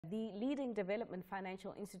The leading development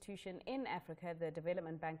financial institution in Africa, the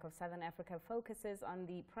Development Bank of Southern Africa, focuses on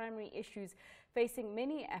the primary issues facing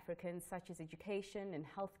many Africans, such as education and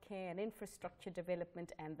healthcare and infrastructure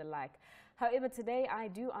development and the like. However, today I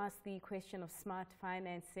do ask the question of smart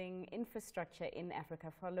financing infrastructure in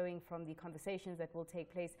Africa, following from the conversations that will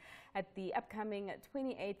take place at the upcoming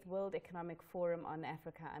 28th World Economic Forum on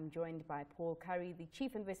Africa. I'm joined by Paul Currie, the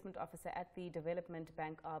Chief Investment Officer at the Development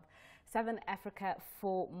Bank of Southern Africa,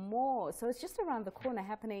 for more. So it's just around the corner,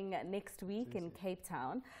 happening next week in Cape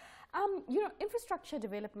Town. Infrastructure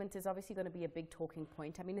development is obviously going to be a big talking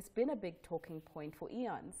point. I mean, it's been a big talking point for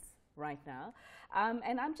eons right now.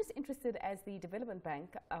 And I'm just interested, as the Development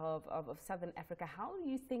Bank of Southern Africa, how do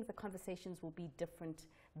you think the conversations will be different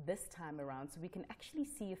this time around so we can actually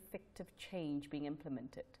see effective change being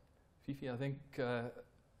implemented? Fifi, I think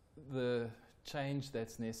the change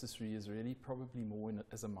that's necessary is really probably more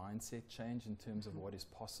as a mindset change in terms of what is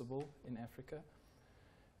possible in Africa.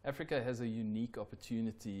 Africa has a unique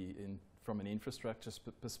opportunity from an infrastructure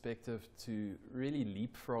perspective to really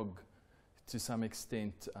leapfrog to some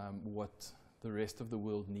extent what the rest of the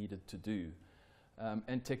world needed to do.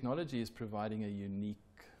 And technology is providing a unique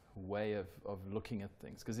way of looking at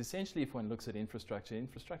things. Because essentially, if one looks at infrastructure,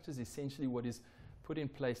 infrastructure is essentially what is put in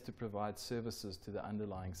place to provide services to the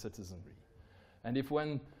underlying citizenry. And if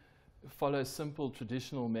one follows simple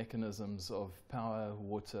traditional mechanisms of power,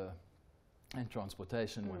 water, and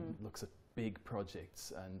transportation, one looks at big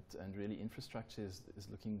projects, and really infrastructure is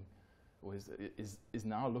looking, or is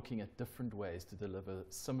now looking at different ways to deliver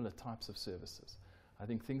similar types of services. I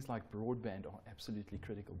think things like broadband are absolutely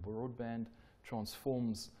critical. Broadband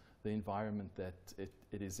transforms the environment that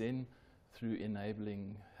it is in, through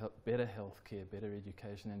enabling better healthcare, better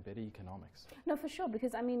education, and better economics. No, for sure,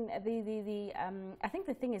 because I mean, I think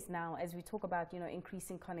the thing is now, as we talk about,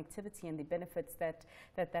 increasing connectivity and the benefits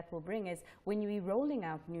that will bring, is when you're rolling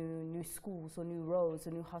out new schools or new roads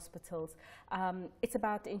or new hospitals, it's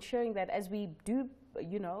about ensuring that as we do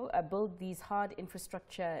build these hard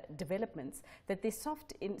infrastructure developments, that there's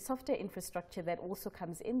softer infrastructure that also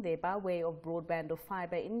comes in there by way of broadband or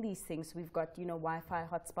fiber in these things. We've got Wi-Fi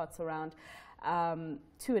hotspots around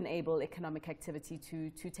to enable economic activity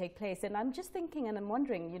to take place. And I'm just thinking, and I'm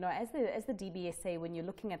wondering, as the DBSA, when you're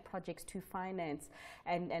looking at projects to finance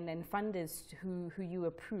and funders who you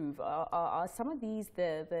approve, are some of these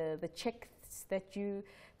the checks that you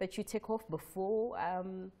tick off before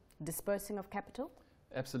dispersing of capital?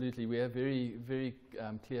 Absolutely. We have very, very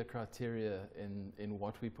clear criteria in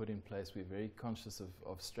what we put in place. We're very conscious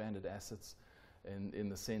of stranded assets in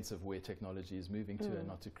the sense of where technology is moving to, and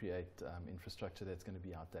not to create infrastructure that's going to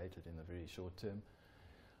be outdated in the very short term.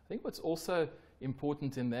 I think what's also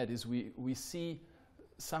important in that is we see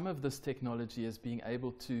some of this technology as being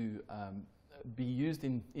able to be used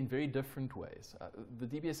in very different ways. The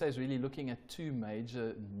DBSA is really looking at two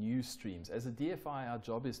major new streams. As a DFI, our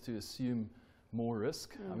job is to assume more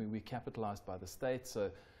risk. I mean, we're capitalized by the state, so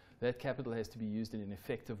that capital has to be used in an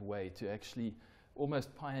effective way to actually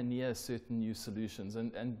almost pioneer certain new solutions.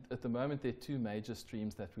 And at the moment, there are two major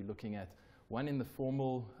streams that we're looking at. One in the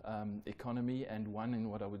formal economy, and one in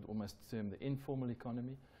what I would almost term the informal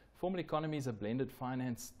economy. Formal economy is a blended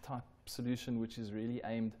finance type solution, which is really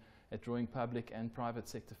aimed at drawing public and private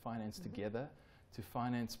sector finance together to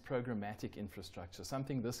finance programmatic infrastructure,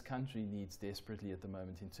 something this country needs desperately at the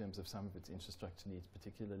moment in terms of some of its infrastructure needs,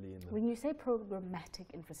 particularly in the... When you say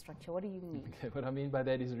programmatic infrastructure, what do you mean? Okay, what I mean by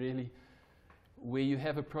that is really where you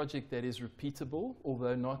have a project that is repeatable,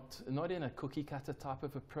 although not in a cookie cutter type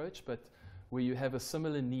of approach, but where you have a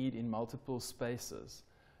similar need in multiple spaces.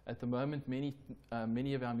 At the moment,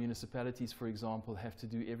 many of our municipalities, for example, have to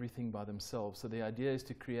do everything by themselves. So the idea is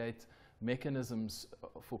to create mechanisms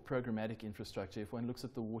for programmatic infrastructure. If one looks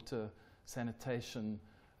at the water, sanitation,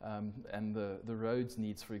 and the roads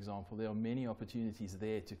needs, for example, there are many opportunities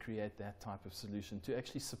there to create that type of solution, to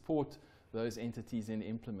actually support those entities in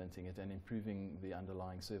implementing it and improving the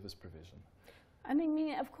underlying service provision. I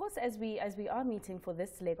mean, of course, as we are meeting for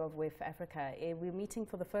this leg of WEF Africa, we're meeting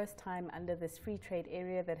for the first time under this free trade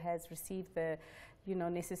area that has received the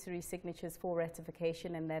necessary signatures for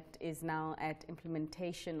ratification, and that is now at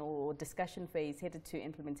implementation or discussion phase, headed to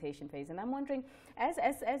implementation phase. And I'm wondering, as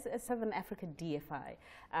a Southern Africa DFI,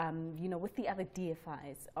 with the other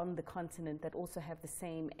DFIs on the continent that also have the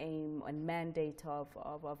same aim and mandate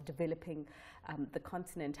of developing the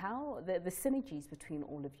continent, how the synergies between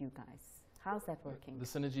all of you guys? How's that working? The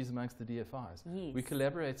synergies amongst the DFIs. Yes. We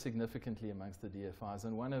collaborate significantly amongst the DFIs,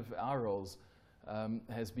 and one of our roles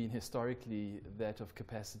has been historically that of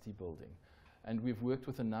capacity building. And we've worked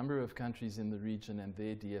with a number of countries in the region and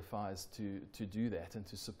their DFIs to do that and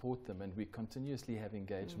to support them. And we continuously have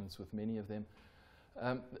engagements with many of them.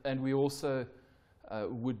 And we also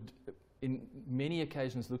would, in many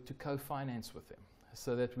occasions, look to co-finance with them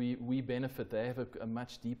so that we benefit. They have a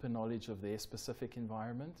much deeper knowledge of their specific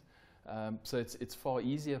environment. So it's far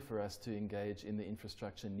easier for us to engage in the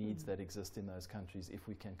infrastructure needs that exist in those countries if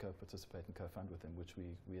we can co-participate and co-fund with them, which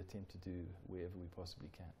we attempt to do wherever we possibly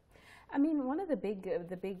can. I mean, one of the big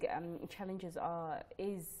challenges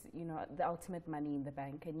is the ultimate money in the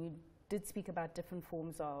bank, and you did speak about different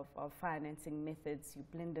forms of financing methods, you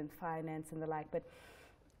blended finance and the like, but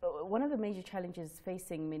one of the major challenges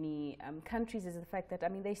facing many countries is the fact that, I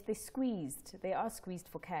mean, they are squeezed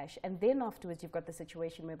for cash, and then afterwards you've got the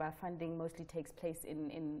situation whereby funding mostly takes place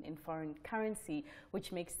in foreign currency,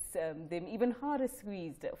 which makes them even harder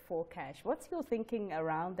squeezed for cash. What's your thinking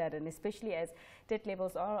around that, and especially as debt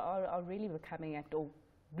levels are really becoming at or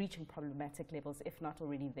reaching problematic levels, if not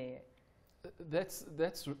already there? That's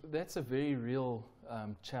a very real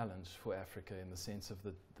challenge for Africa in the sense of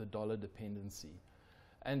the dollar dependency.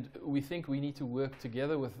 And we think we need to work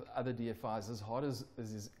together with other DFIs as hard as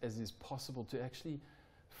is possible to actually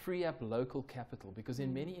free up local capital, because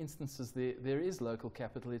in many instances there is local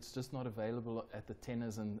capital, it's just not available at the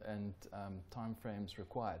tenors and time frames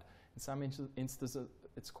required. In some instances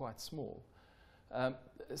it's quite small.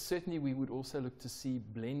 Certainly we would also look to see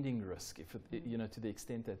blending risk, if it, to the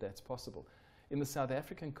extent that that's possible. In the South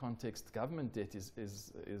African context, government debt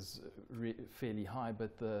is fairly high,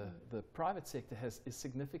 but the private sector is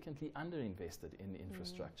significantly underinvested in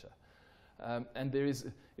infrastructure. And there is,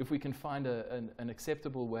 if we can find an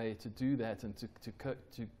acceptable way to do that and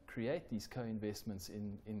to create these co-investments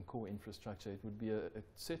in core infrastructure, it would be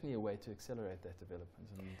certainly a way to accelerate that development.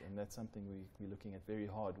 And that's something we're looking at very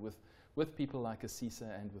hard with people like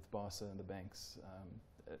ASISA and with BASA and the banks,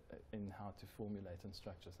 in how to formulate and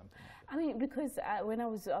structure something like that. I mean, because when I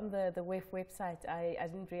was on the WEF website, I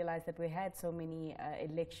didn't realize that we had so many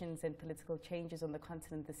elections and political changes on the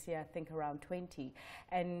continent this year, I think around 20.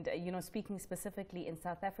 And, speaking specifically in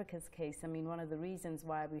South Africa's case, I mean, one of the reasons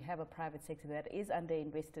why we have a private sector that is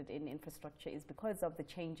underinvested in infrastructure is because of the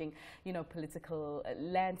changing, political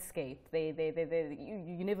landscape.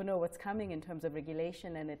 You never know what's coming in terms of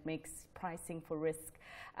regulation, and it makes pricing for risk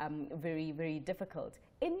very, very difficult.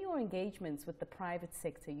 In your engagements with the private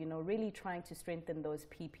sector, really trying to strengthen those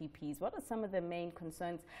PPPs, what are some of the main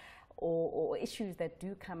concerns or issues that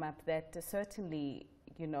do come up that certainly,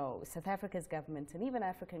 South Africa's government and even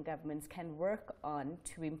African governments can work on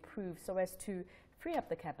to improve so as to free up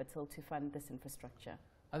the capital to fund this infrastructure?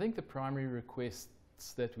 I think the primary requests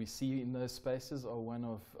that we see in those spaces are one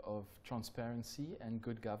of transparency and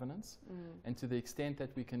good governance. And to the extent that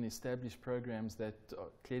we can establish programs that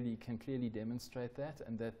can clearly demonstrate that,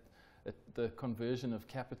 and that the conversion of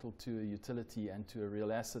capital to a utility and to a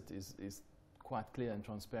real asset is quite clear and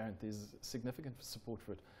transparent, there's significant support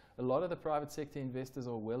for it. A lot of the private sector investors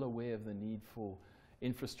are well aware of the need for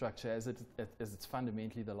infrastructure as it's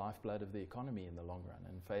fundamentally the lifeblood of the economy in the long run,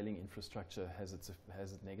 and failing infrastructure has its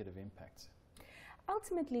negative impacts.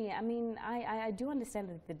 Ultimately, I mean, I do understand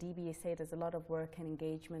that the DBSA does a lot of work and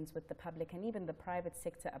engagements with the public and even the private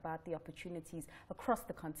sector about the opportunities across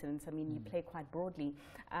the continent. I mean, you play quite broadly.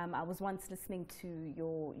 I was once listening to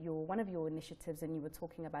one of your initiatives, and you were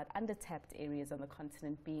talking about undertapped areas on the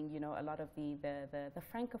continent being, a lot of the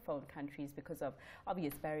francophone countries because of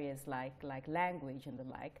obvious barriers like language and the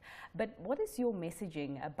like. But what is your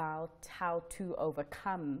messaging about how to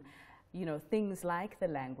overcome things like the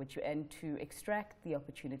language and to extract the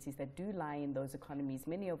opportunities that do lie in those economies,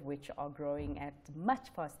 many of which are growing at much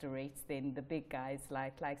faster rates than the big guys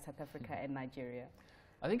like South Africa and Nigeria?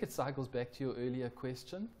 I think it cycles back to your earlier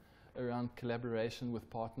question around collaboration with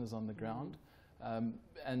partners on the ground.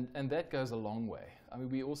 And that goes a long way. I mean,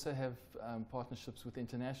 we also have partnerships with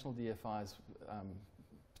international DFIs,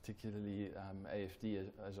 particularly AFD,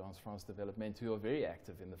 Agence France Développement, who are very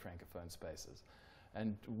active in the Francophone spaces.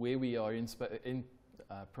 And where we are in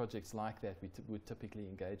projects like that, we would typically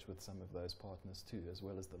engage with some of those partners too, as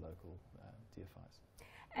well as the local DFIs.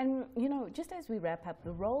 And, just as we wrap up,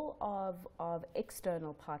 the role of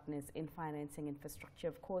external partners in financing infrastructure,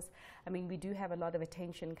 of course, I mean, we do have a lot of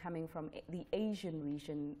attention coming from the Asian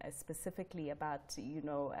region, specifically about,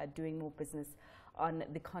 doing more business on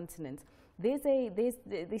the continent.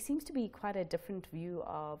 There seems to be quite a different view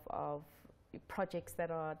of projects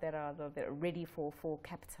that are ready for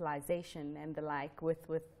capitalization and the like, with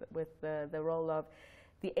the role of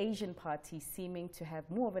the Asian parties seeming to have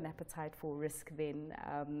more of an appetite for risk than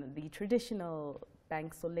the traditional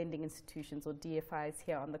banks or lending institutions or DFIs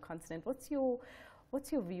here on the continent. What's your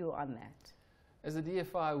view on that? As a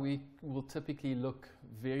DFI, we will typically look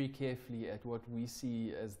very carefully at what we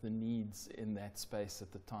see as the needs in that space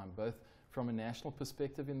at the time, both from a national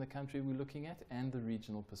perspective in the country we're looking at and the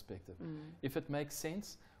regional perspective. If it makes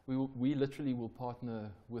sense, we literally will partner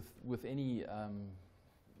with any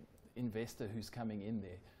investor who's coming in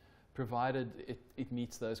there, provided it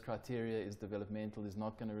meets those criteria, is developmental, is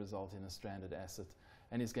not going to result in a stranded asset,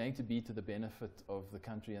 and is going to be to the benefit of the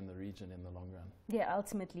country and the region in the long run. Yeah,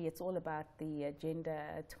 ultimately it's all about the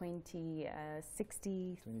Agenda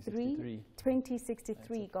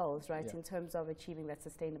 2063 goals, right, in terms of achieving that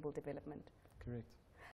sustainable development. Correct.